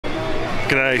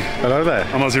G'day. Hello there.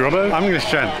 I'm Aussie Robbo. I'm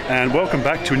English Jen. And welcome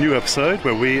back to a new episode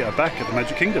where we are back at the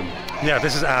Magic Kingdom. Yeah,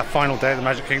 this is our final day at the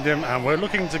Magic Kingdom and we're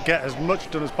looking to get as much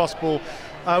done as possible.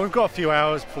 We've got a few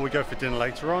hours before we go for dinner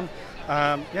later on.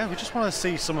 Yeah, we just want to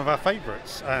see some of our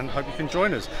favourites and hope you can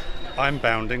join us. I'm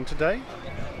bounding today,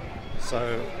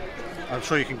 so I'm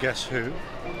sure you can guess who.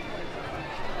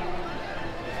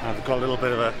 I've got a little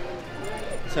bit of a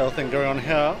sale thing going on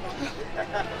here.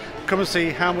 Come and see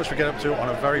how much we get up to on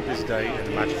a very busy day at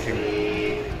the Magic Kingdom.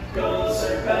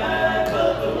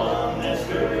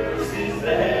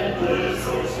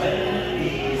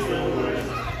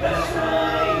 That's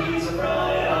right, he's a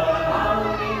friar on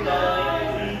Halloween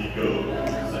night. When he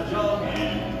goes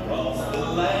a-jogging across the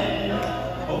land,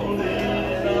 holding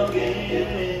a nugget in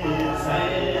his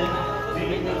hand.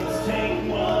 Demons take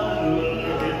one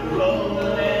look at the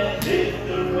road and hit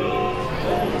the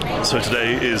ring. So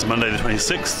today is Monday the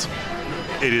 26th.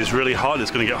 It is really hot. It's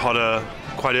going to get hotter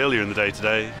quite earlier in the day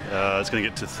today. It's going to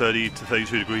get to 30 to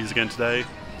 32 degrees again today.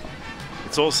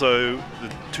 It's also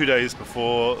the 2 days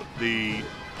before the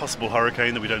possible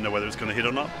hurricane that we don't know whether it's going to hit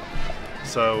or not.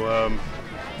 So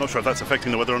not sure if that's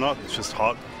affecting the weather or not. It's just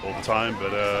hot all the time,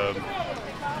 but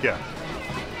yeah.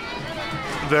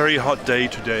 Very hot day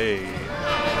today.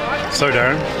 So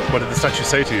Darren, what did the statue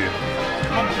say to you?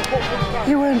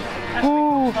 He went,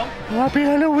 "Oh, happy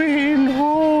Halloween!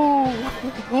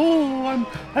 Oh,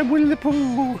 I'm Winnie the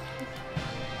Pooh."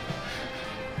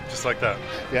 Just like that.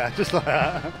 Yeah, just like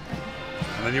that.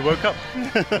 And then you woke up.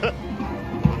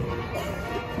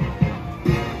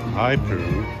 Hi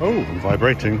Pooh. Oh, I'm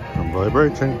vibrating.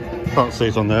 Can't see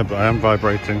it on there, but I am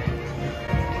vibrating.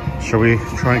 Shall we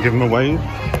try and give him a wave?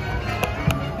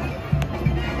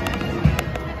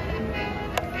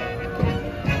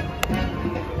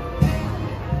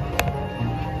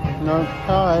 No,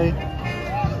 hi.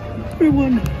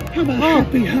 Everyone, have a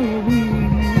happy Halloween.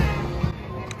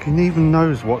 He even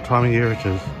knows what time of year it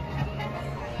is.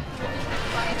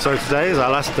 So today is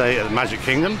our last day at the Magic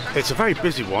Kingdom. It's a very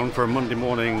busy one for a Monday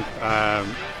morning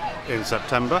in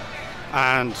September,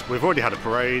 and we've already had a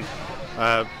parade.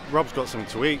 Rob's got something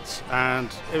to eat, and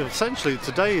essentially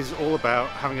today is all about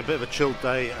having a bit of a chilled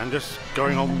day and just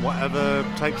going on whatever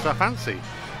takes our fancy.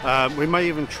 We may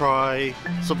even try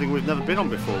something we've never been on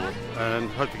before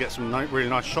and hope to get some really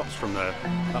nice shots from there.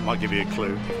 That might give you a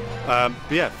clue. But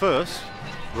yeah, first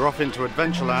we're off into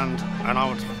Adventureland, and I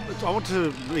want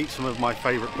to meet some of my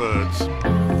favourite birds.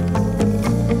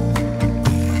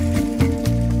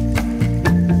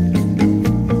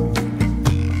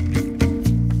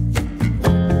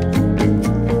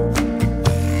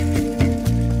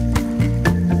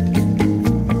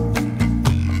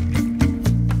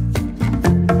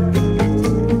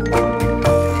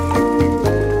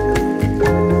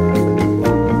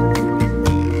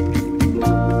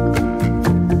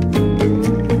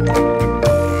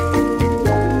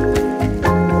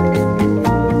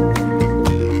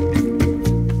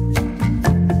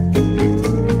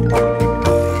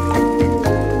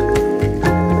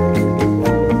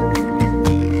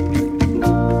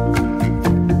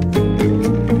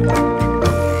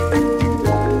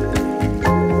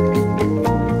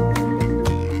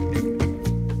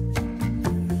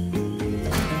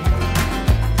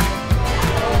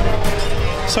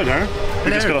 So Darren,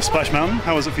 we just got off Splash Mountain.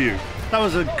 How was it for you? That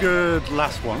was a good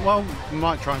last one. Well, we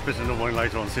might try and fit another one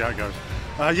later on, see how it goes.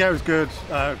 Yeah, it was good.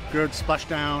 Good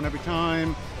splashdown every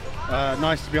time.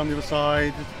 Nice to be on the other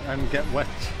side and get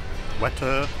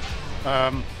wetter.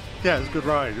 Yeah, it was a good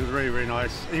ride. It was really, really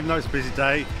nice. Even though it's a busy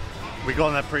day, we got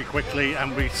on there pretty quickly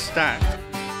and we stacked.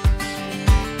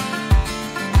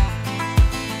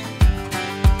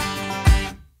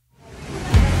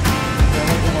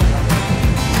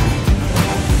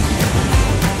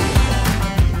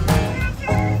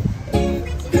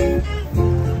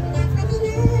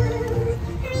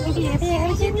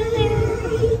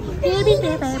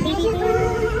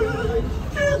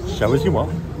 Show as you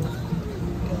want.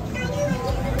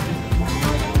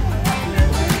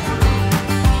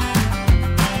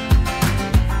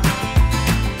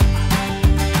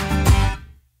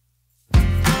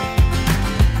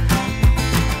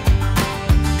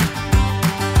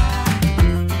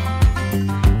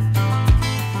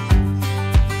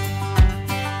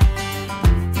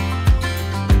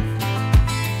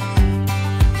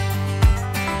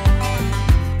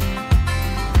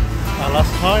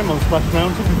 Last time on Splash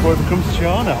Mountain before it becomes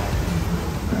Tiana.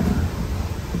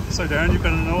 So Darren, you've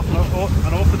got an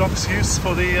orthodox use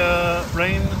for the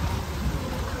rain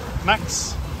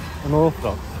max? An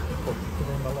orthodox.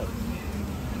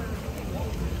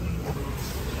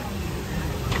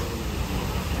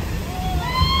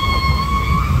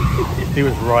 He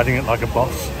was riding it like a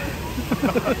boss.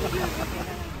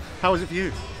 How was it for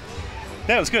you?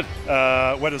 Yeah, it was good.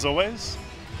 Wet as always.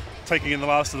 Taking in the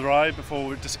last of the ride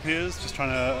before it disappears, just trying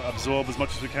to absorb as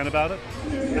much as we can about it.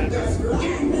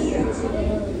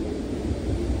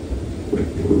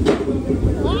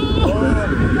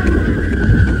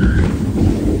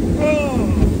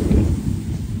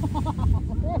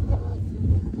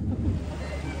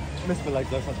 Missed the legs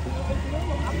though,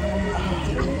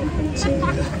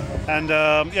 And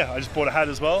yeah, I just bought a hat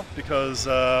as well because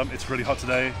it's really hot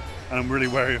today and I'm really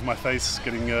wary of my face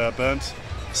getting burnt.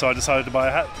 So I decided to buy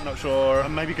a hat. Not sure.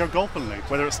 And maybe go golfing later.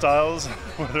 Whether it styles,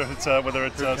 whether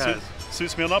it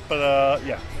suits me or not. But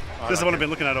yeah, this is what I've been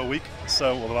looking at all week.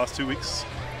 So, well, the last 2 weeks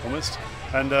almost,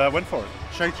 and went for it.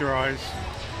 Shade your eyes.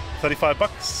 $35.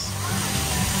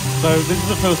 So this is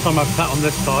the first time I've sat on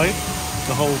this side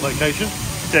the whole vacation.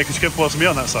 Yeah, because you kept forcing me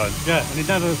on that side. Yeah, and it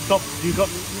never stopped.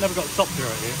 Never got stopped here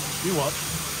out here. You watch.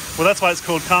 Well, that's why it's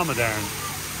called Karma, Darren.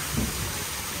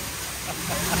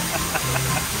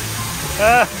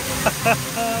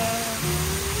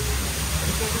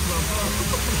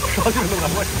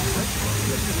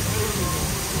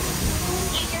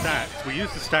 Stacked. We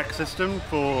used the stack system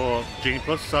for Genie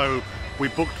Plus, so we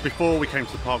booked before we came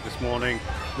to the park this morning.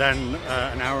 Then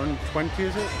an hour and 20,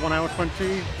 is it? 1 hour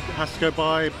 20 has to go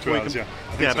by. 2 hours, yeah.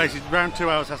 Yeah, so. basically around 2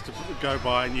 hours has to go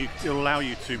by, and it'll allow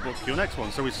you to book your next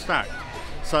one. So we stacked.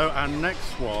 So our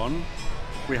next one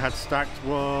we had stacked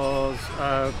was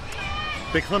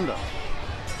Big Thunder.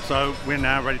 So we're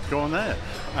now ready to go on there,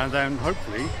 and then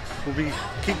hopefully we'll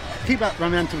keep that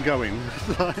momentum going.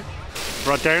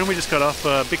 Right, Darren, we just got off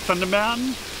Big Thunder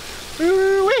Mountain.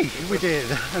 Ooh-wee, we did,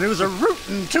 and it was a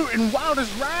rootin' tootin'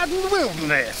 wildest ride in the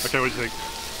wilderness. Okay, what do you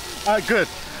think? Good.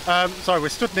 Sorry, we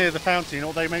stood near the fountain. You know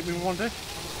what they made me want to do?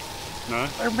 No.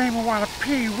 They made me want to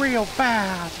pee real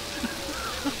bad.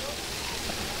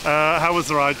 How was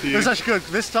the ride for you? It was actually good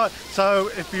this time. So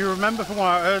if you remember from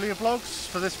our earlier vlogs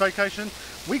for this vacation,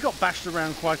 we got bashed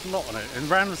around quite a lot on it, and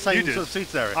around the same sort of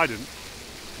seats area. I didn't.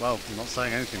 Well, you're not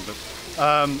saying anything, but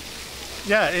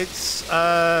yeah, it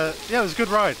was a good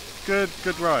ride.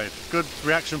 Good ride. Good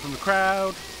reaction from the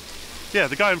crowd. Yeah,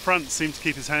 the guy in front seemed to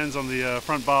keep his hands on the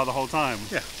front bar the whole time.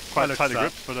 Yeah, quite tightly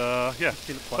gripped, but yeah.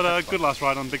 But a good last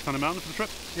ride on Big Thunder Mountain for the trip.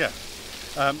 Yeah,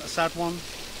 a sad one,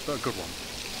 but a good one.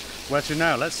 Where to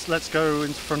now? Let's go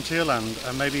into Frontierland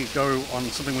and maybe go on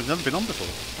something we've never been on before.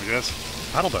 I guess.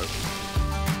 Paddle boat.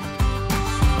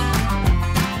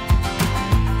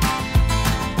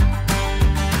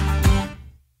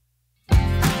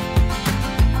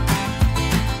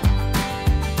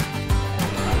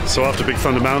 So after Big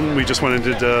Thunder Mountain, we just went and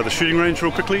did the shooting range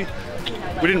real quickly.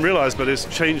 We didn't realise, but it's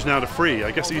changed now to free.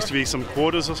 I guess it used to be some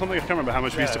quarters or something. I can't remember how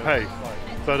much we used to pay.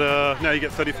 But now you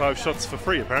get 35 shots for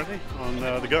free, apparently, on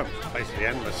the gun. Basically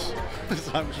endless, which is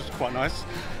quite nice.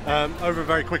 Over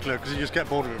very quickly, because you just get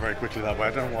bored of it very quickly that way.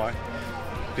 I don't know why.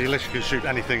 You literally can shoot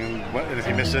anything, and if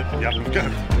you miss it, you have to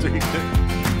go.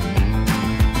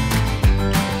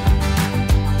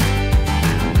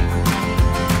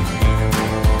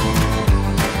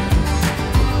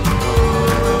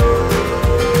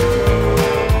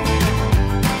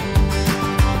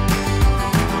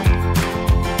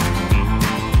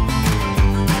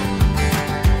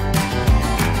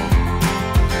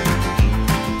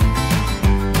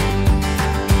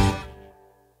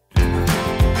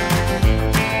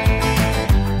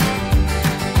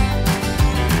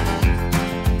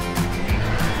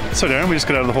 So Darren, we just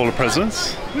got out of the Hall of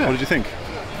Presidents. Yeah. What did you think?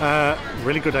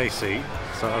 Really good AC,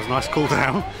 so it was a nice cool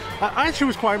down. I actually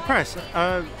was quite impressed.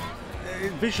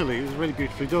 Visually, it was really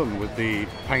beautifully done with the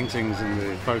paintings and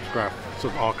the photograph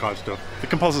sort of archive stuff. The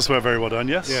composites were very well done,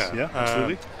 yes. Yeah,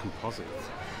 absolutely. Composites.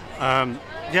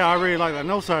 Yeah, I really like that. And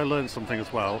also I learned something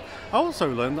as well. I also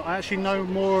learned that I actually know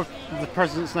more of the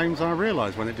presidents' names than I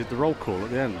realised when it did the roll call at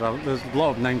the end. There's a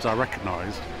lot of names I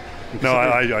recognised. No,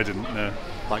 I didn't, no.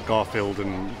 Like Garfield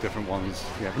and different ones.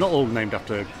 Yeah, not all named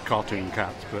after cartoon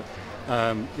cats, but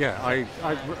yeah, I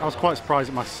was quite surprised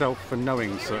at myself for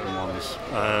knowing certain ones.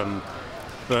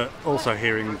 But also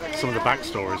hearing some of the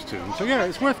backstories to them. So yeah,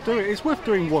 it's worth doing. It's worth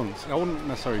doing once. I wouldn't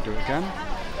necessarily do it again.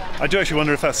 I do actually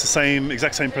wonder if that's the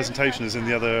exact same presentation as in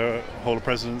the other Hall of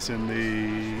Presidents in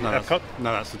the Epcot.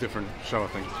 No, that's a different show, I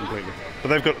think, completely. But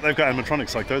they've got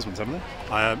animatronics like those ones, haven't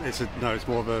they? It's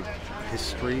more of a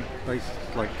history-based,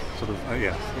 like sort of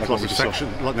like lots of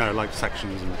sections. Like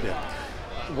sections and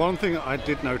yeah. One thing I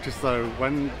did notice though,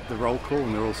 when the roll call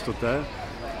and they're all stood there,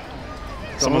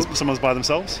 someone's by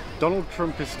themselves. Donald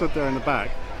Trump is stood there in the back,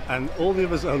 and all the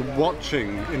others are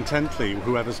watching intently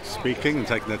whoever's speaking and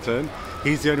taking their turn.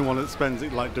 He's the only one that spends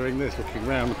it like doing this, looking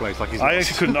around the place like he's. I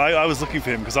actually couldn't. I was looking for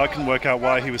him because I couldn't work out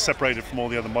why he was separated from all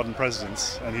the other modern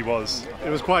presidents, and he was. It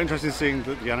was quite interesting seeing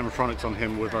that the animatronics on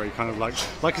him were very kind of like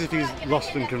as if he's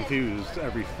lost and confused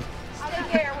every.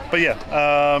 But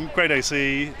yeah, great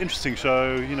AC, interesting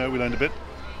show. You know, we learned a bit.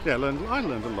 Yeah, I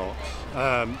learned a lot.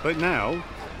 But now,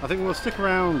 I think we'll stick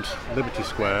around Liberty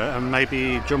Square and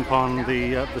maybe jump on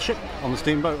the ship, on the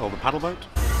steamboat or the paddle boat.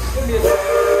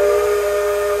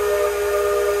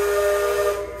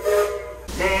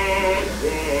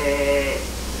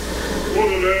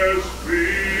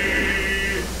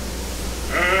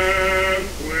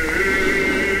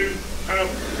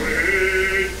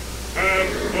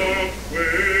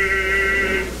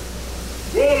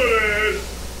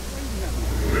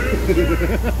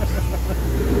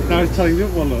 Now he's telling the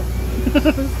other one, look.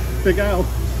 Big Al.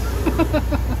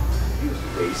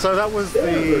 So that was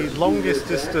the longest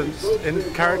distance in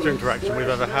character interaction we've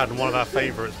ever had, and one of our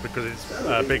favourites because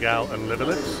it's Big Al and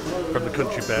Liverlips from the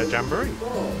Country Bear Jamboree.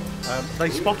 They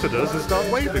spotted us and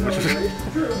started waving, which was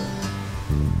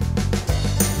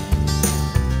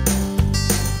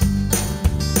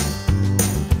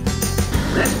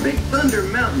That's Big Thunder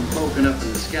Mountain poking up in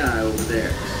the sky over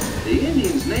there. The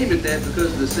Indians named it that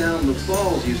because of the sound the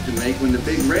falls used to make when the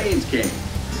big rains came.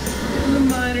 And the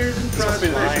miners and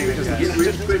prospectors and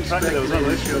get-rich-quick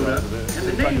speculators showed up, and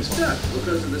the name stuck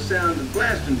because of the sound of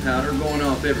blasting powder going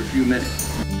off every few minutes.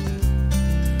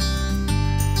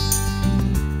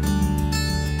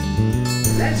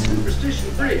 That's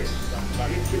Superstition Bridge.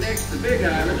 It connects the Big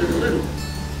Island to the Little.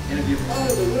 And if you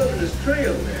follow the Wilderness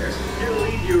Trail there, it'll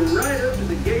lead you right up to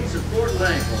the gates of Fort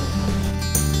Langholm.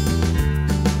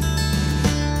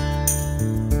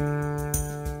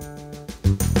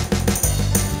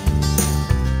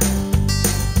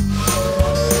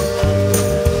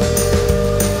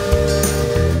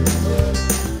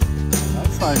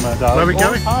 Where are we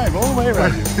going? Time, all the way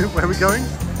around you. Where are we going?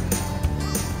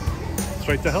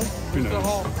 Straight to hell? Who knows?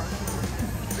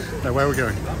 No, where are we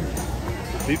going?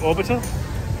 The Orbiter?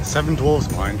 Seven Dwarfs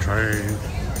Mine Train.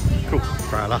 Cool.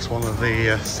 For our last one of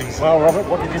the season. Well, Robert,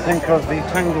 what did you think of the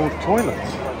tangled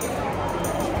toilets?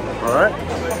 Alright.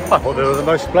 I thought they were the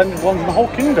most splendid ones in the whole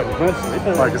kingdom, personally.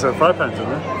 Like I said, 5 pence,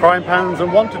 isn't it? Frying pans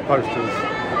and wanted posters.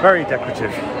 Very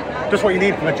decorative. Just what you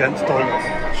need from a gents'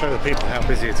 toilet. Show the people how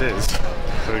busy it is.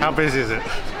 How busy is it?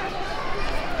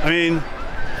 I mean,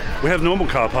 we have normal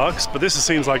car parks, but this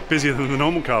seems like busier than the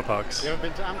normal car parks. You ever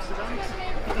been to Amsterdam?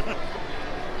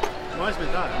 Reminds me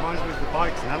of that. Reminds me of the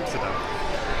bikes in Amsterdam.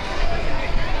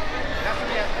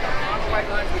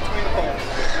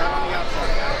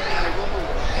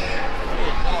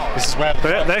 This is where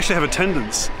They actually have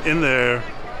attendants in there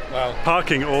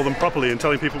parking all of them properly and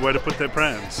telling people where to put their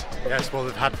prams. Yes, well,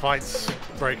 they've had fights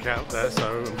break out there,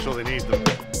 so I'm sure they need them.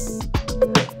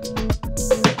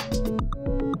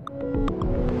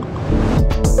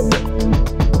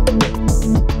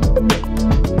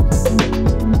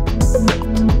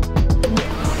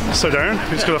 So Darren,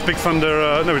 we just got off Big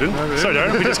Thunder. No, we didn't. So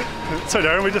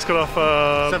Darren, we just got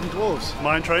off Seven Dwarfs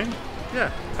Mine Train. Yeah,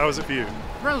 How was it for you?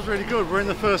 that was really good. We're in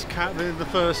the first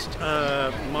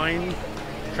mine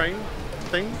train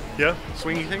thing, Yeah.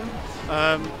 swingy thing,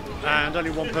 and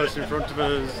only one person in front of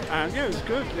us. And yeah, it was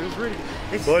good. It was really.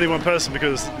 Well, only one person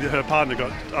because her partner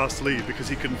got asked to leave because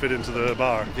he couldn't fit into the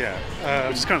bar. Yeah,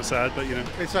 Which is kind of sad, but you know.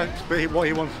 but what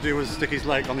he wanted to do was stick his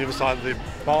leg on the other side of the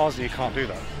bars, and you can't do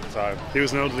that. So He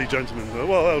was an elderly gentleman,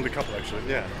 well, elderly couple actually.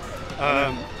 yeah,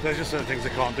 there's just certain things they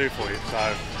can't do for you.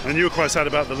 So And you were quite sad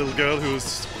about the little girl who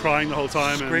was crying the whole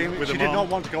time. screaming. And with She her did mom. not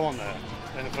want to go on there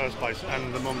in the first place,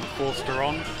 and the mum forced her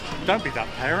on. Don't be that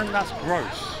parent. That's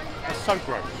gross. That's so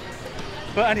gross.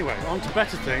 But anyway, on to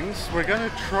better things. We're going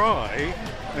to try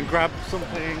and grab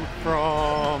something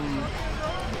from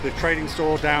the trading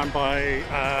store down by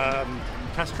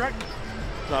Test Track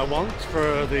that I want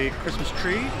for the Christmas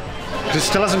tree. It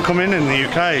still hasn't come in the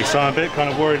UK, so I'm a bit kind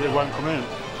of worried it won't come in.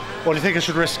 What do you think I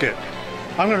should risk it?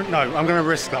 I'm gonna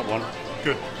risk that one.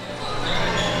 Good.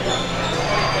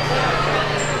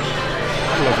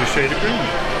 Lovely shade of green.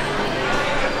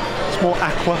 It's more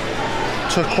aqua,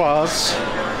 turquoise.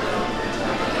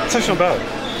 It's actually not bad.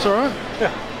 It's alright.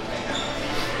 Yeah.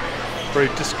 Very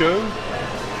disco.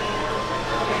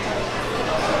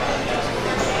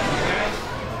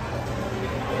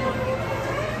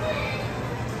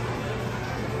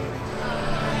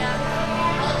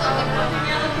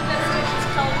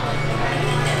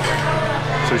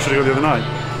 So you should have gone the other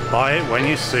night. Buy it when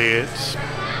you see it.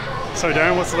 So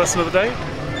Darren, what's the lesson of the day?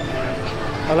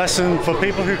 A lesson for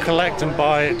people who collect and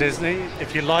buy at Disney.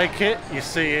 If you like it, you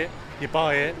see it, you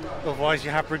buy it. Otherwise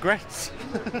you have regrets.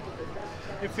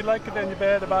 If you like it, then you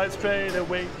better buy it straight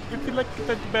away. If you like it,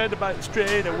 then you better buy it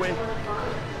straight away.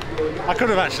 I could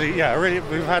have actually, yeah, really,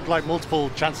 we've had like multiple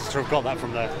chances to have got that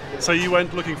from there. So you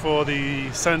went looking for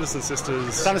the Sanderson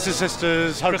sisters. Sanderson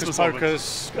Sisters, Hocus Christmas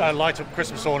Pocus, light up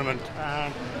Christmas ornament,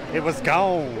 and it was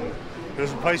gone. It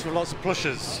was replaced with lots of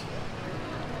plushes.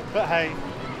 But hey,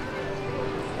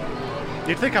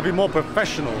 you'd think I'd be more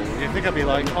professional. You'd think I'd be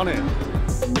like on it.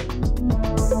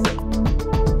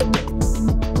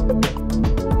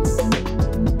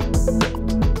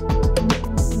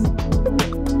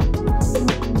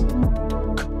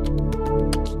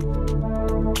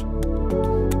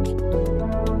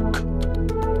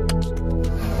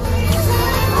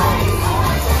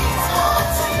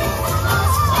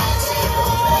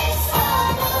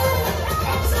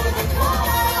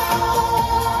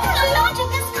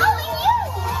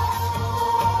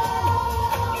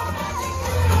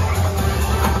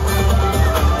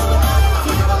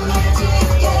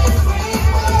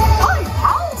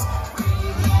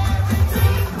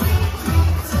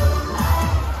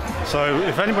 So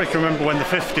if anybody can remember when the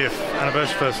 50th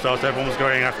anniversary first started, everyone was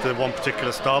going after one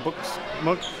particular Starbucks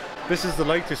mug. This is the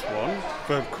latest one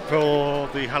for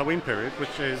the Halloween period,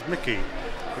 which is Mickey.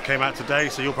 It came out today,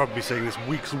 so you'll probably be seeing this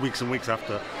weeks and weeks and weeks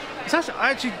after. It's actually,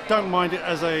 I actually don't mind it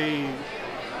as a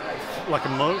like a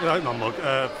mug, not mug,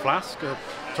 flask, a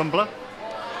tumbler.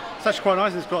 It's actually quite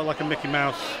nice. It's got like a Mickey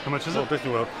Mouse. How much is it?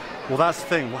 Disney World. Well, that's the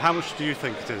thing. Well, how much do you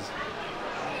think it is?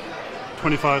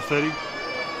 25, 30.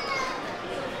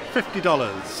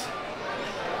 $50.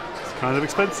 It's kind of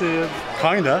expensive.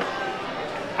 Kinda.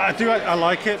 I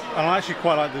like it. I actually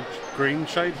quite like the green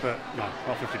shade, but no,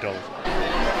 not $50.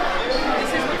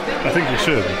 I think you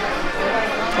should.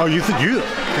 Oh,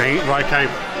 okay, right, okay,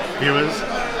 viewers,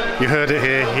 you heard it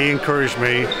here. He encouraged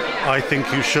me. I think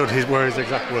you should. Were his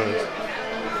exact words.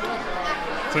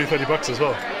 It's only $30 as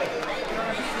well.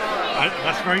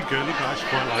 That's very girly, but I actually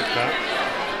quite like that.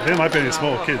 I think it might be any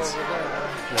small kids.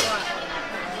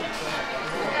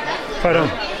 Try it on.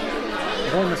 I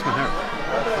don't miss my hair.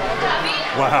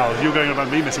 Wow, you're going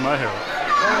about me missing my hair.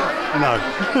 No.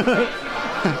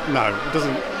 No, it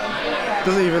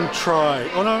doesn't even try.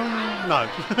 Oh no.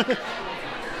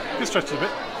 You stretch it a bit.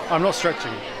 I'm not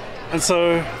stretching. And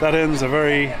so that ends a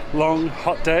very long,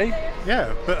 hot day.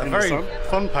 Yeah, but a In the very sun.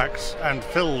 fun-packed and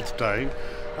filled day.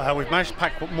 We've managed to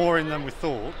pack more in than we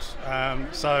thought.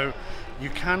 So you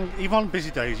can, even on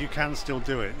busy days, you can still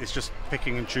do it. It's just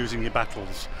picking and choosing your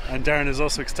battles. And Darren is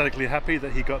also ecstatically happy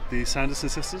that he got the Sanderson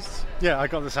sisters. Yeah, I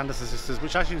got the Sanderson Sisters,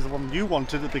 which actually is the one you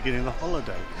wanted at the beginning of the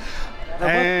holiday. what?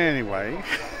 Anyway,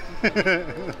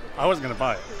 I wasn't going to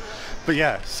buy it. But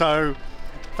yeah, so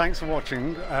thanks for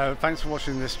watching. Thanks for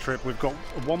watching this trip. We've got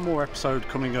one more episode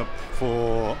coming up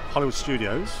for Hollywood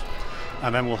Studios,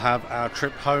 and then we'll have our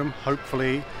trip home,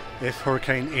 hopefully, if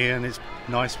Hurricane Ian is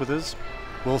nice with us.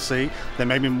 We'll see. There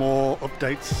may be more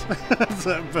updates.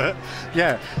 But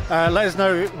yeah, let us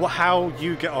know how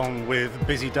you get on with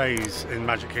busy days in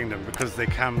Magic Kingdom, because they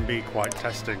can be quite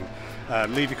testing.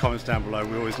 Leave your comments down below.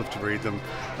 We always love to read them.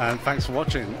 And thanks for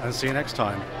watching, and see you next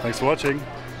time. Thanks for watching.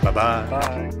 Bye-bye.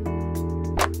 Bye.